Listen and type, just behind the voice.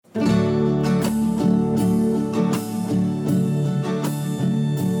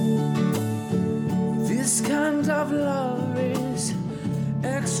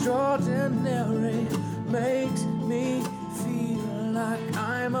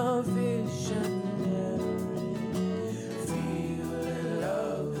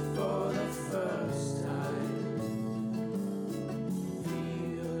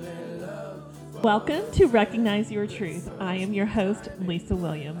Welcome to Recognize Your Truth. I am your host, Lisa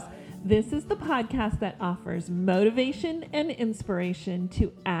Williams. This is the podcast that offers motivation and inspiration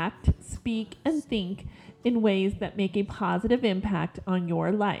to act, speak, and think in ways that make a positive impact on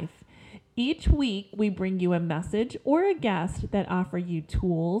your life. Each week, we bring you a message or a guest that offer you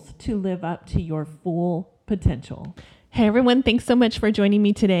tools to live up to your full potential. Hey everyone, thanks so much for joining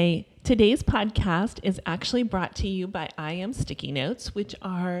me today. Today's podcast is actually brought to you by I Am Sticky Notes, which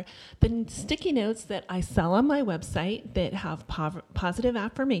are the sticky notes that I sell on my website that have positive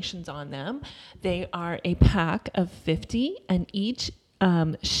affirmations on them. They are a pack of 50, and each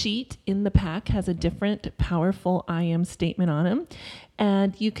sheet in the pack has a different powerful I am statement on them.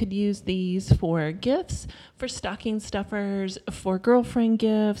 And you could use these for gifts, for stocking stuffers, for girlfriend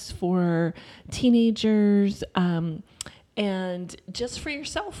gifts, for teenagers, and just for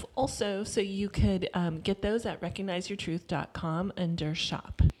yourself also. So you could get those at recognizeyourtruth.com under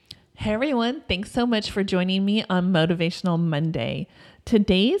shop. Hey everyone, thanks so much for joining me on Motivational Monday.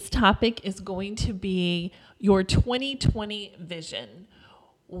 Today's topic is going to be your 2020 vision.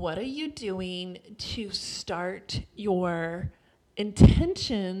 What are you doing to start your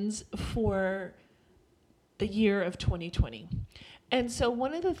intentions for the year of 2020? And so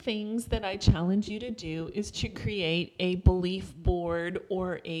one of the things that I challenge you to do is to create a belief board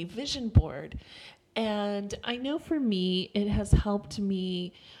or a vision board. And I know for me, it has helped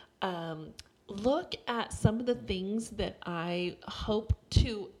me look at some of the things that I hope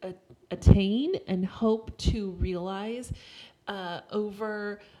to attain and hope to realize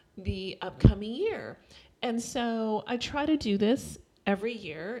over the upcoming year. And so I try to do this every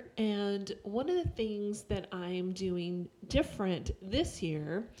year. And one of the things that I'm doing different this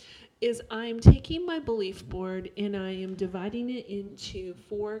year is I'm taking my belief board and I am dividing it into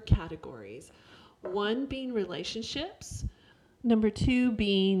 4 categories. 1 being relationships, number 2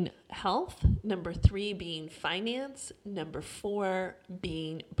 being health, number 3 being finance, number 4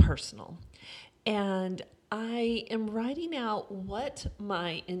 being personal. And I am writing out what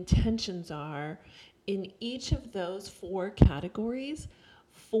my intentions are in each of those 4 categories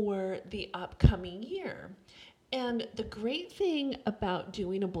for the upcoming year. And the great thing about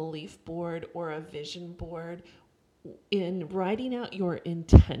doing a belief board or a vision board in writing out your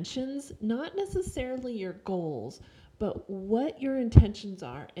intentions, not necessarily your goals, but what your intentions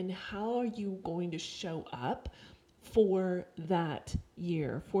are and how are you going to show up for that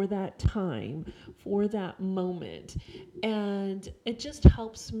year, for that time, for that moment. And it just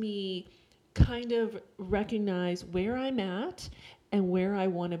helps me kind of recognize where I'm at and where I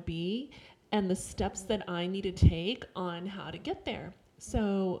want to be and the steps that I need to take on how to get there.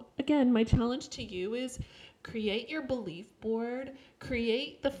 So again, my challenge to you is create your belief board,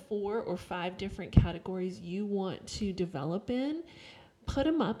 create the 4 or 5 different categories you want to develop in, put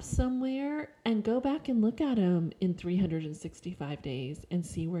them up somewhere, and go back and look at them in 365 days and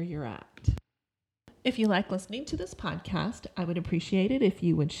see where you're at. If you like listening to this podcast, I would appreciate it if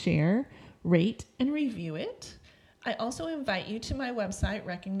you would share, rate, and review it. I also invite you to my website,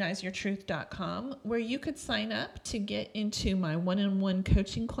 recognizeyourtruth.com, where you could sign up to get into my one-on-one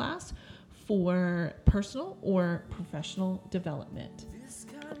coaching class for personal or professional development.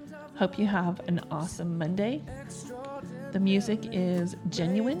 Hope you have an awesome Monday. The music is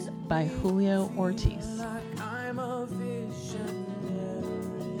Genuine by Julio Ortiz.